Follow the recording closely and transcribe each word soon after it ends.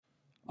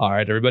All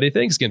right, everybody.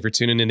 Thanks again for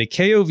tuning in to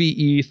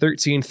KOVE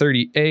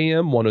 1330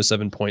 AM,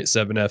 107.7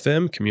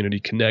 FM, Community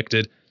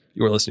Connected.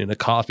 You're listening to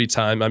Coffee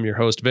Time. I'm your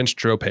host, Vince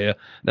Tropea.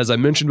 And as I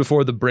mentioned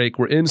before the break,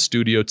 we're in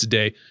studio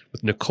today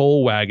with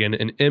Nicole Wagon,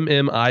 an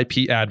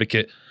MMIP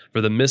advocate for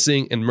the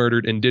missing and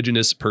murdered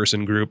Indigenous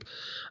person group.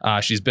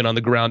 She's been on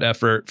the ground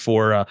effort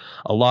for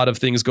a lot of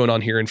things going on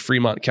here in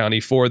Fremont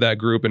County for that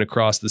group and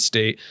across the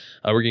state.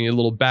 We're getting a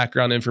little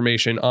background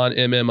information on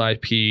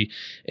MMIP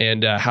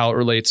and how it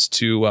relates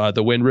to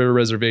the Wind River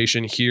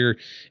Reservation here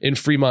in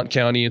Fremont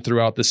County and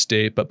throughout the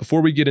state. But before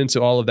we get into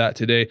all of that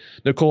today,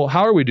 Nicole,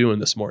 how are we doing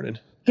this morning?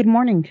 Good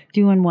morning.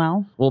 Doing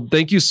well. Well,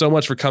 thank you so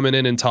much for coming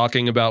in and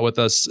talking about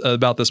this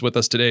with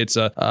us today. It's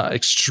a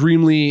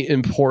extremely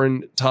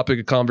important topic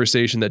of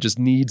conversation that just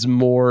needs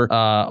more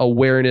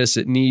awareness.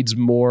 It needs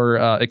more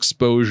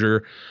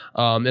exposure.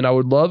 And I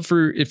would love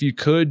if you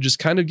could just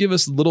kind of give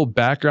us a little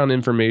background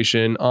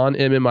information on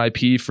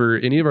MMIP for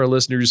any of our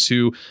listeners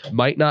who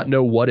might not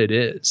know what it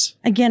is.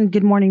 Again,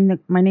 good morning.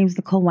 My name is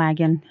Nicole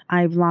Wagon.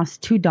 I've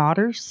lost two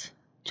daughters,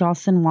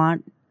 Jocelyn Watt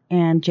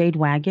and Jade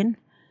Wagon.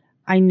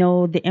 I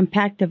know the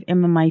impact of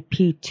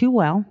MMIP too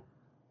well.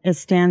 It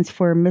stands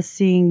for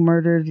Missing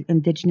Murdered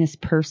Indigenous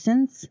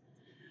Persons.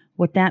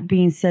 With that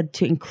being said,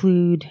 to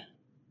include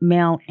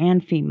male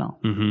and female.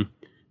 Mm-hmm.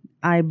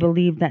 I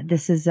believe that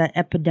this is an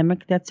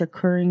epidemic that's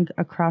occurring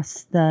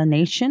across the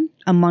nation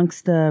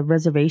amongst the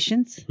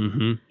reservations.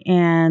 Mm-hmm.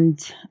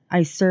 And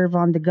I serve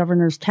on the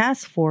governor's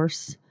task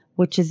force,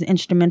 which is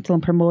instrumental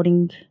in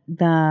promoting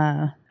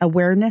the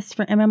awareness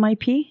for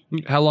MMIP.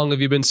 How long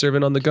have you been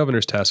serving on the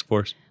governor's task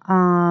force?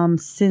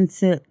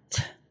 Since it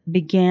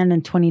began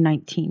in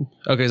 2019.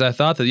 Okay, so I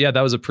thought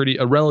that was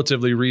a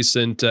relatively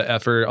recent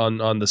effort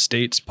on the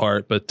state's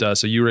part, but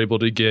so you were able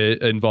to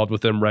get involved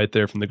with them right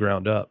there from the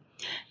ground up.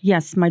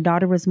 Yes, my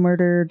daughter was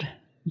murdered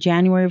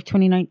January of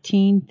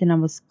 2019. Then I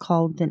was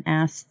called and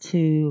asked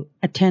to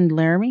attend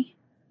Laramie,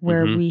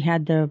 where mm-hmm. we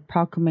had the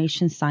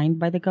proclamation signed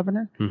by the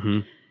governor. Mm-hmm.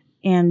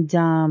 And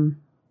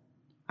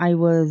it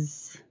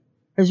was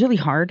really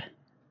hard.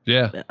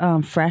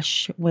 Yeah.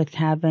 Fresh with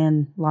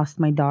having lost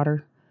my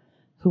daughter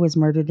who was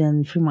murdered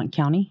in Fremont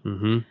County.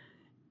 Mm-hmm.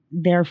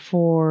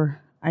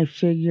 Therefore, I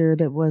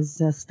figured it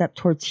was a step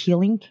towards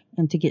healing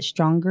and to get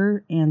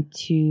stronger and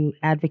to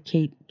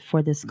advocate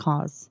for this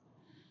cause.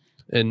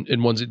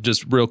 And once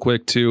just real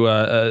quick too,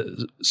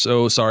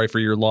 so sorry for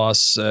your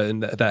loss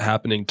and that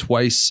happening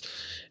twice.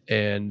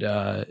 And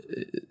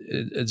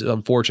it's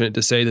unfortunate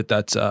to say that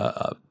that's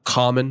a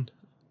common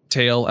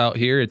tale out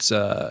here. It's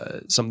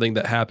something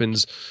that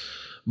happens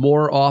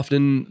more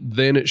often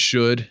than it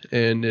should,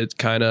 and it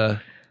kind of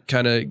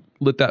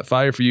lit that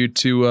fire for you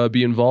to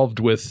be involved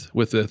with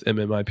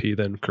MMIP.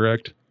 Then,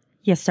 correct?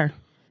 Yes, sir.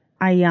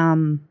 I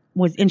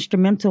was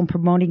instrumental in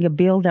promoting a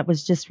bill that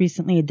was just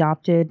recently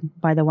adopted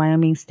by the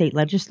Wyoming State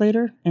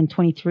Legislature in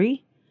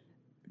 23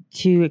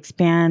 to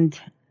expand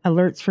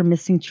alerts for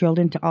missing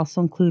children to also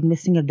include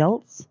missing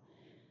adults.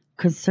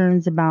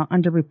 Concerns about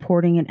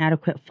underreporting and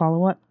adequate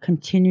follow-up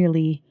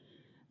continually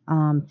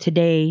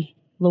today,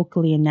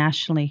 locally and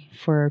nationally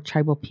for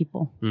tribal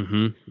people.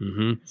 Mm-hmm,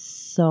 mm-hmm.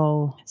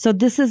 So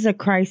this is a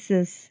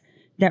crisis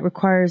that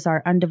requires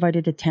our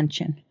undivided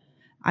attention.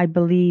 I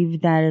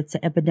believe that it's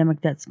an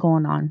epidemic that's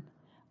going on.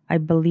 I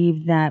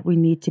believe that we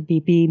need to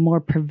be more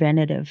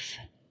preventative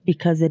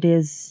because it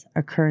is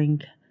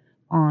occurring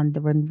on the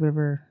Wind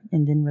River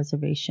Indian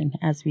Reservation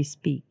as we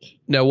speak.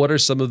 Now, what are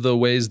some of the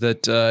ways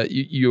that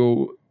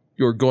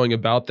you're going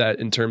about that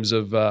in terms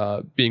of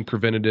being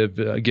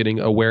preventative, getting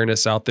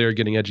awareness out there,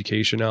 getting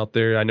education out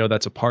there? I know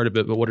that's a part of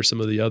it, but what are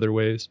some of the other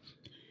ways?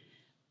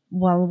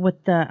 Well,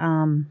 with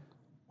the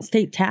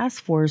state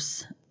task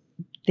force,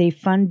 they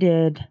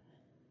funded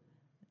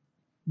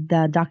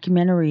the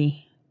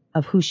documentary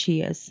of who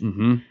she is.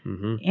 Mm-hmm,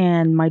 mm-hmm.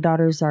 And my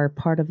daughters are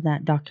part of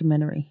that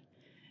documentary.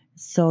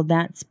 So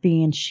that's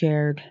being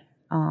shared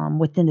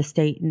within the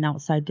state and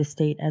outside the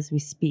state as we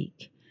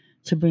speak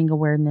to bring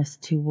awareness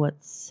to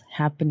what's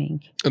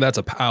happening. And that's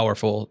a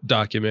powerful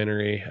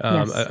documentary.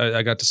 Yes.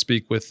 I got to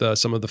speak with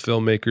some of the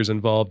filmmakers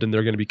involved, and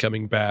they're going to be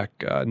coming back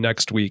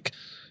next week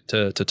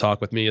to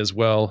talk with me as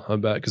well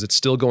about, because it's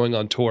still going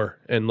on tour.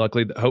 And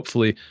luckily,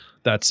 hopefully,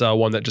 that's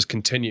one that just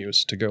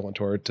continues to go on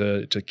tour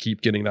to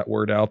keep getting that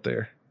word out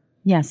there.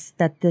 Yes,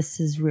 that this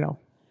is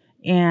real.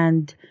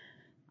 And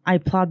I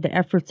applaud the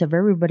efforts of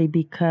everybody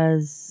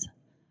because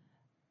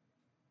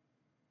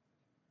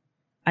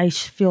I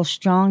feel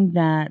strong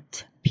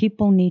that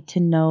people need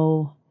to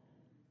know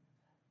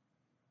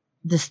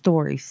the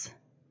stories.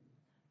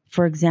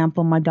 For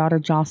example, my daughter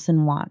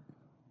Jocelyn Watt,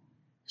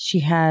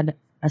 she had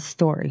a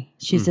story.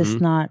 She's mm-hmm. just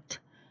not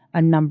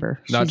a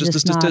number. Not just a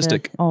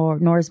statistic.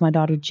 Nor is my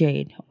daughter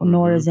Jade, mm-hmm.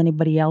 nor is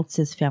anybody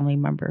else's family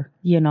member.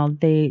 You know,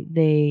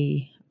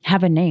 they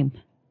have a name.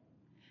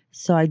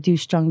 So I do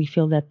strongly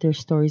feel that their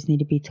stories need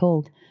to be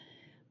told.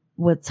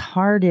 What's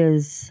hard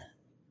is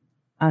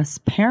us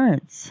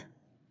parents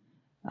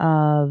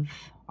of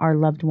our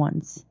loved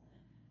ones.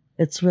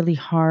 It's really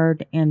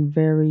hard and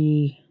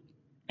very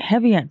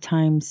heavy at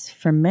times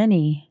for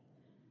many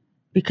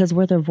because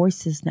we're their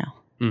voices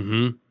now.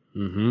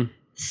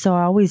 So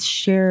I always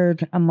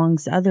shared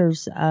amongst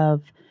others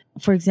of,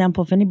 for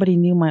example, if anybody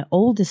knew my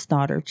oldest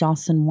daughter,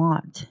 Jocelyn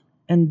Watt,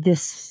 and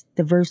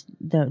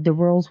the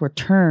roles were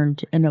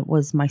turned and it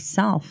was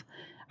myself,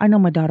 I know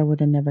my daughter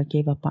would have never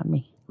gave up on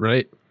me.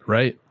 Right.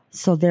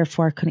 So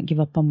therefore I couldn't give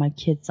up on my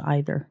kids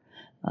either,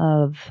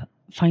 of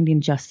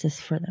finding justice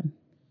for them.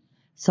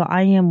 So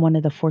I am one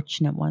of the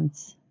fortunate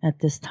ones at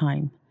this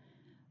time.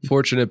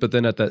 Fortunate, but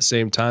then at that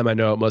same time, I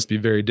know it must be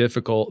very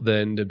difficult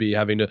then to be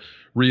having to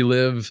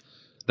relive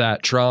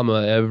that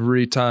trauma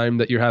every time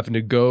that you're having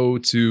to go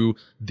to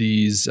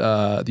these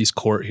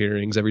court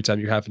hearings, every time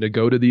you're having to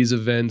go to these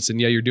events.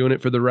 And yeah, you're doing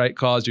it for the right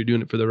cause, you're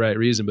doing it for the right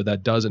reason, but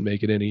that doesn't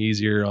make it any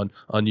easier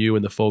on you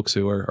and the folks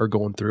who are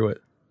going through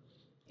it.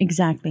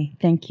 Exactly.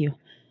 Thank you.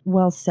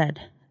 Well said.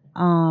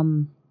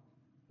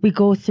 We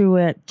go through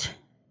it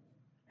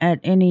at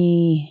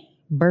any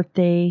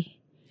birthday,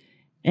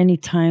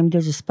 anytime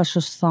there's a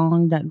special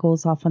song that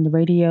goes off on the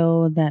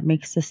radio that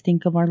makes us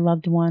think of our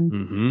loved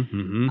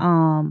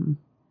one.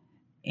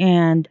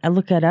 And I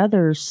look at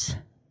others,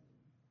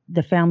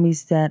 the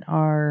families that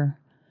are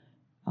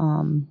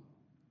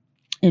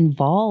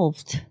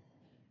involved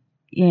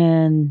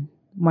in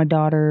my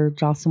daughter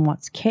Jocelyn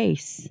Watt's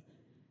case.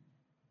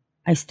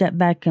 I step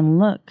back and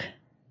look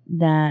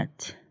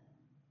that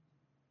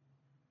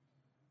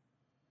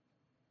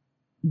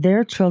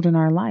their children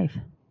are alive.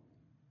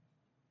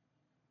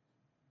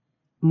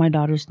 My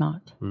daughter's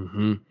not.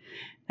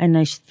 And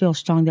I feel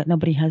strong that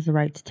nobody has the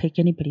right to take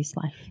anybody's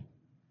life,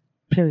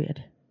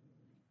 period.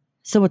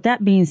 So with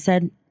that being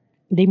said,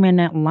 they may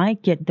not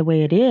like it the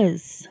way it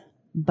is,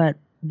 but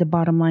the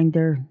bottom line,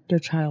 their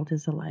child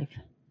is alive.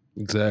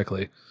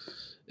 Exactly.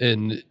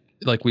 And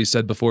like we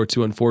said before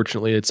too,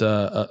 unfortunately, it's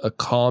a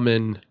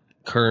common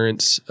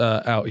occurrence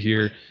out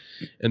here.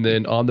 And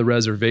then on the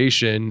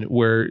reservation,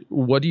 what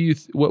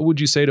would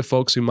you say to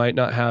folks who might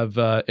not have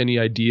any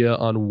idea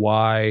on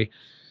why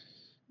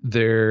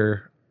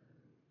there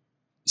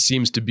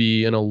seems to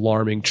be an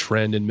alarming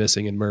trend in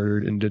missing and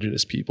murdered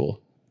Indigenous people,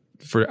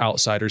 for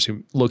outsiders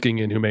who looking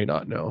in who may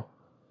not know?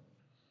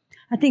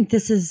 I think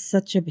this is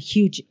such a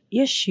huge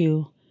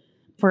issue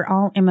for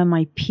all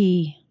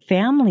MMIP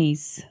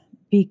families,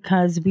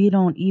 because we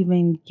don't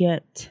even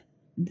get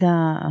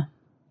the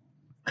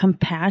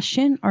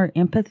compassion or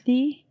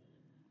empathy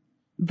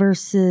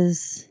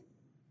versus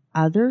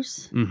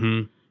others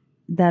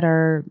that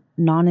are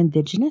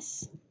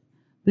non-Indigenous.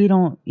 We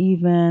don't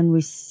even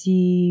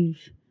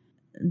receive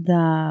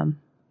the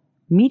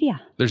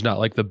media. There's not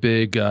like the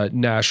big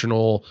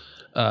national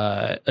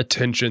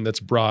attention that's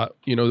brought.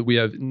 We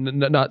have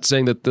not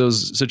saying that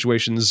those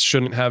situations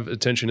shouldn't have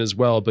attention as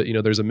well, but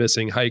there's a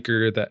missing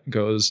hiker that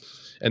goes,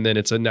 and then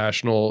it's a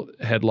national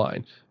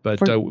headline.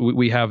 But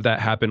we have that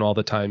happen all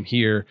the time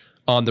here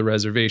on the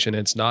reservation.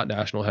 It's not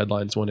national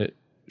headlines when it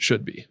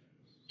should be.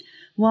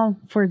 Well,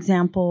 for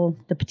example,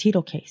 the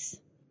Petito case.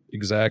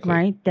 Exactly.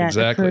 Right? That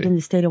occurred in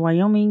the state of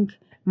Wyoming.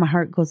 My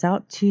heart goes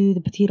out to the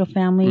Petito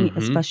family,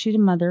 especially the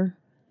mother.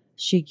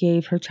 She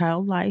gave her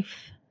child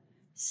life.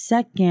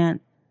 Second,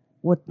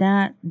 with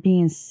that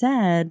being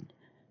said,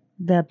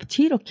 the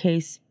Petito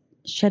case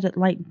shed a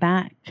light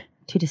back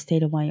to the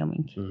state of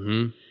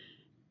Wyoming.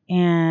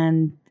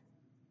 And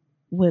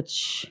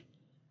which,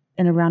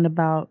 in a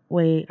roundabout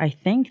way, I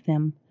thank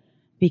them,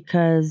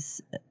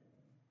 because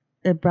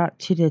it brought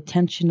to the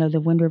attention of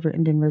the Wind River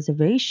Indian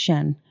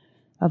Reservation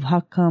of how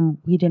come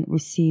we didn't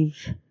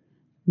receive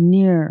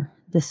near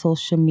the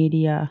social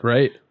media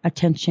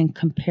attention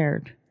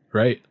compared.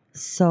 Right.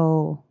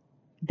 So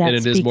that and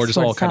it is more just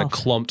all kind of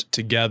itself. clumped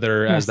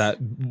together as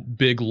that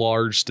big,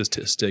 large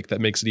statistic that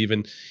makes it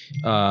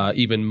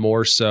even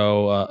more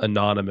so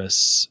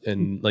anonymous.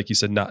 And like you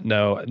said,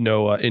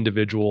 no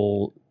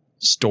individual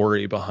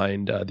story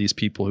behind these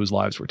people whose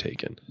lives were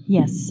taken.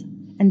 Yes.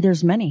 And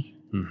there's many.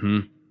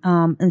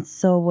 And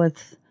so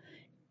with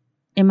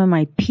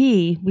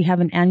MMIP, we have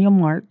an annual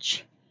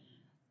march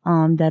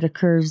that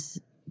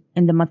occurs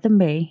in the month of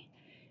May.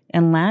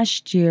 And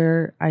last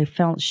year, I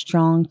felt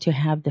strong to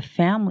have the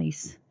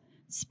families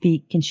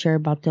speak and share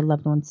about their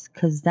loved ones,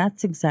 because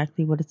that's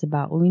exactly what it's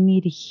about. We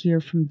need to hear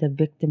from the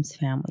victims'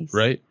 families.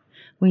 Right.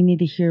 We need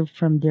to hear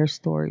from their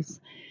stories.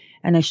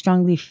 And I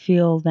strongly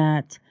feel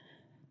that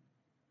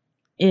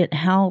it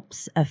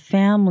helps a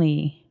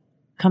family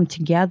come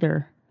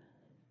together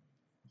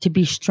to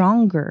be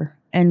stronger,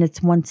 and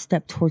it's one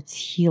step towards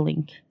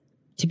healing,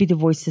 to be the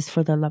voices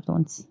for their loved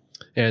ones.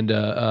 And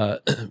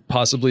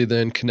possibly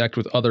then connect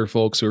with other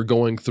folks who are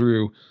going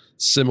through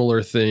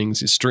similar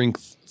things,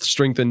 strength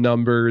in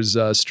numbers,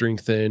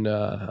 strength in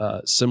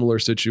similar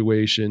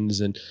situations,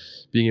 and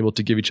being able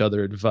to give each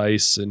other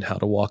advice and how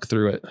to walk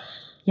through it.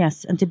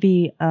 Yes, and to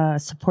be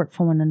support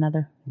for one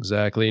another.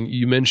 Exactly. And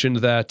you mentioned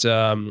that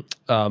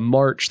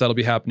March, that'll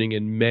be happening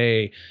in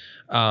May.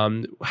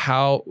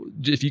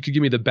 If you could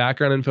give me the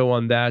background info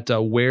on that,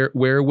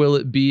 where will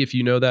it be if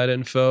you know that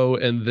info,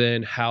 and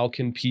then how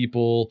can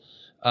people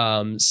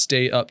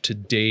stay up to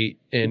date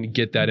and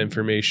get that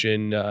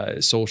information,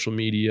 social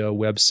media,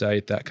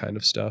 website, that kind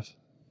of stuff?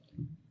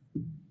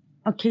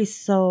 Okay,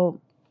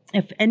 so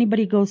If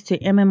anybody goes to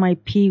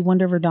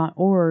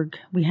MMIP.org,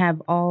 we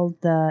have all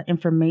the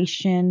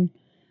information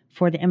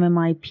for the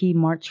MMIP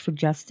March for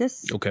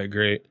Justice. Okay,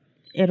 great.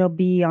 It'll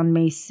be on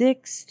May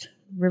 6th,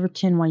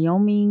 Riverton,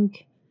 Wyoming.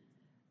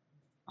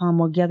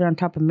 We'll gather on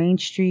top of Main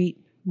Street,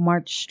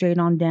 march straight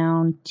on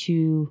down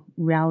to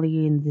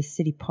rally in the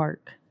city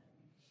park.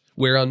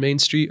 Where on Main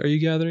Street are you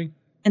gathering?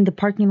 In the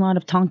parking lot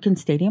of Tonkin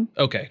Stadium.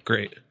 Okay,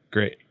 great.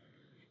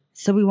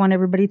 So we want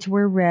everybody to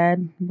wear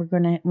red.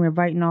 We're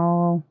inviting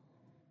all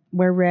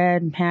wear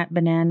red,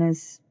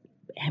 bandanas,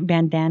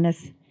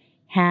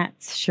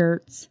 hats,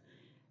 shirts,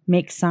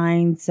 make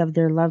signs of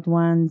their loved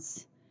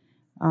ones.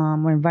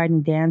 We're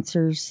inviting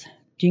dancers,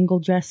 jingle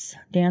dress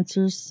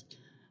dancers.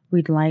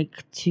 We'd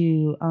like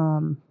to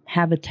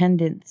have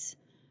attendance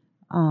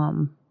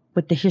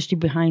with the history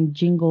behind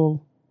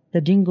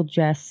the jingle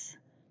dress.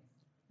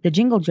 The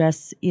jingle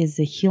dress is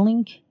a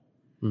healing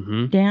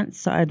dance,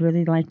 so I'd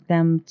really like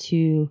them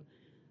to,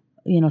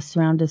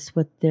 surround us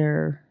with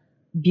their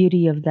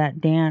beauty of that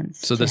dance.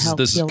 So this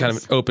is kind of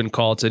an open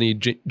call to any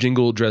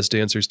jingle dress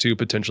dancers too,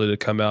 potentially, to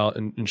come out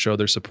and show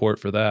their support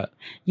for that.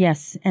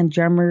 Yes, and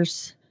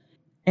drummers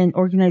and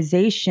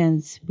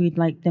organizations, we'd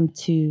like them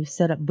to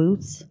set up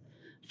booths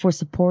for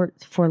support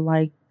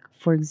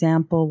for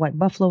example, White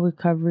Buffalo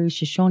Recovery,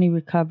 Shoshone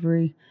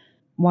Recovery,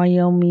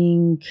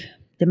 Wyoming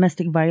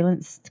Domestic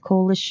Violence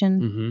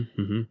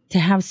Coalition, to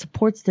have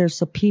supports there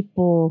so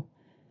people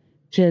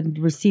could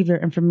receive their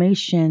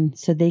information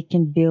so they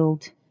can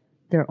build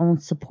their own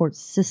support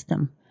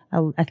system.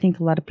 I think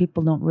a lot of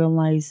people don't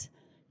realize,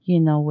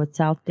 what's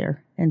out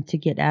there, and to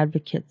get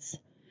advocates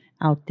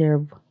out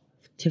there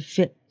to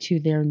fit to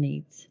their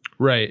needs.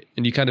 Right.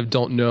 And you kind of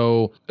don't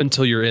know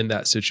until you're in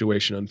that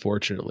situation,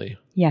 unfortunately.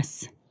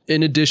 Yes.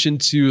 In addition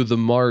to the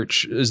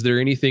march, is there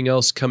anything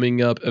else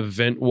coming up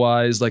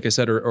event-wise, like I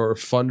said, or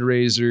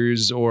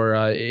fundraisers or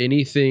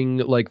anything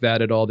like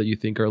that at all that you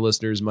think our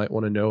listeners might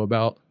want to know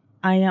about?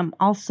 I am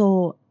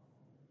also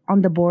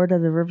on the board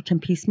of the Riverton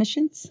Peace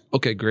Missions.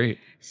 Okay, great.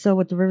 So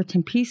with the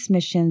Riverton Peace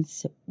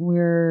Missions,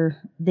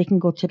 they can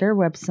go to their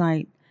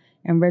website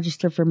and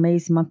register for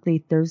May's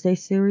monthly Thursday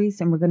series.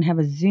 And we're going to have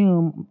a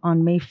Zoom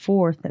on May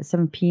 4th at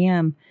 7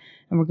 p.m.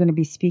 And we're going to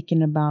be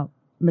speaking about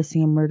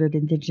missing and murdered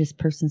Indigenous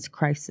persons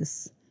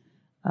crisis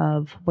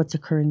of what's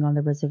occurring on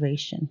the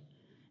reservation,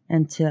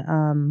 and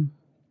to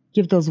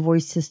give those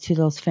voices to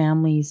those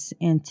families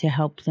and to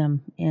help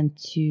them and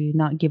to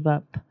not give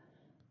up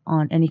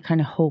on any kind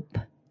of hope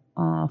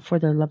for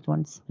their loved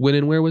ones. When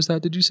and where was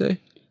that, did you say?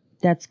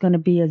 That's going to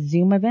be a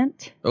Zoom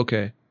event.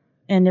 Okay.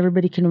 And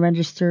everybody can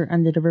register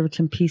under the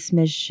Riverton Peace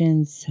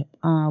Missions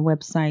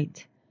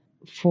website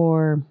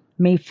for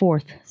May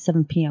 4th,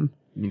 7 p.m.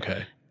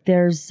 Okay.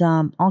 There's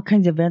all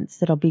kinds of events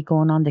that'll be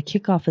going on. The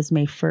kickoff is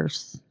May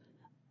 1st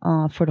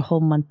for the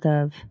whole month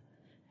of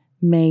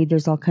May.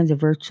 There's all kinds of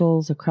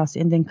virtuals across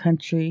Indian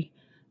country.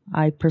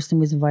 I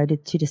personally was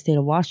invited to the state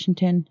of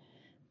Washington,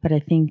 but I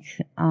think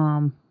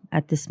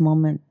at this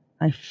moment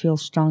I feel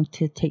strong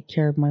to take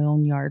care of my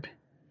own yard.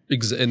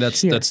 And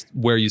that's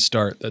where you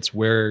start. That's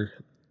where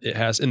it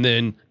has, and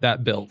then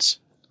that builds.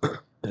 It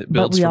builds from there.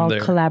 But we all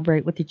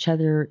collaborate with each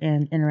other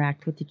and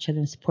interact with each other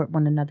and support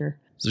one another.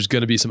 So there's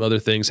going to be some other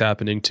things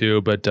happening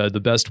too, but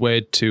the best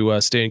way to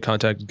stay in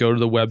contact, go to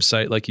the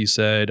website, like you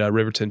said,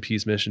 Riverton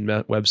Peace Mission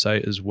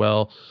website as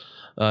well.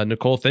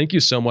 Nicole, thank you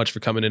so much for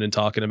coming in and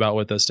talking about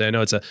with us today. I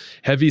know it's a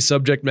heavy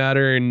subject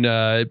matter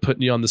and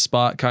putting you on the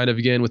spot kind of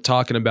again with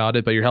talking about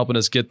it, but you're helping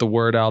us get the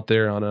word out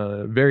there on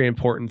a very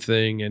important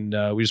thing. And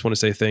we just want to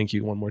say thank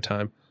you one more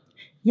time.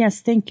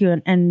 Yes, thank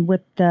you. And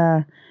with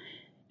the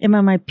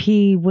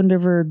MMIP.org,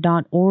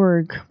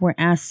 we're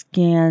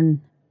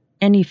asking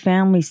any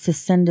families to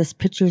send us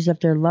pictures of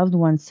their loved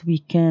ones so we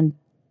can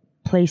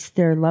place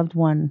their loved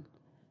one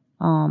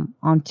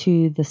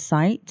onto the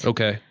site.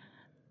 Okay.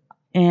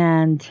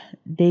 And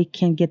they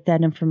can get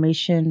that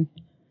information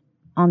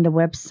on the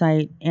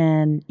website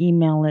and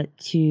email it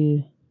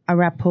to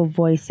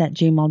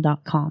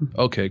arapahovoice@gmail.com.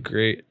 Okay,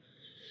 great.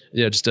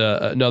 Yeah, just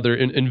another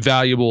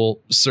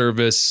invaluable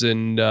service,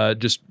 and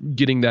just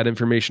getting that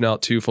information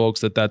out to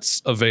folks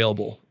that's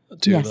available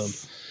to them.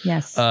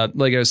 Yes.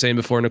 Like I was saying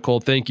before, Nicole,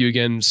 thank you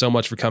again so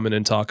much for coming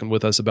and talking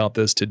with us about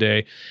this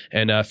today.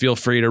 And feel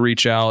free to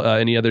reach out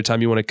any other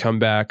time you want to come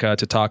back to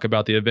talk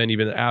about the event,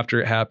 even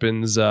after it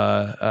happens.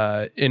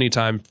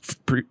 Anytime,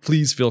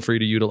 please feel free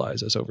to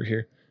utilize us over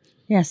here.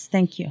 Yes,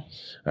 thank you. All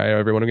right,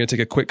 everyone, we're going to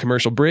take a quick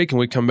commercial break, and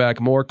we come back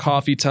more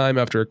coffee time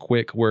after a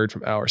quick word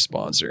from our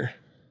sponsor.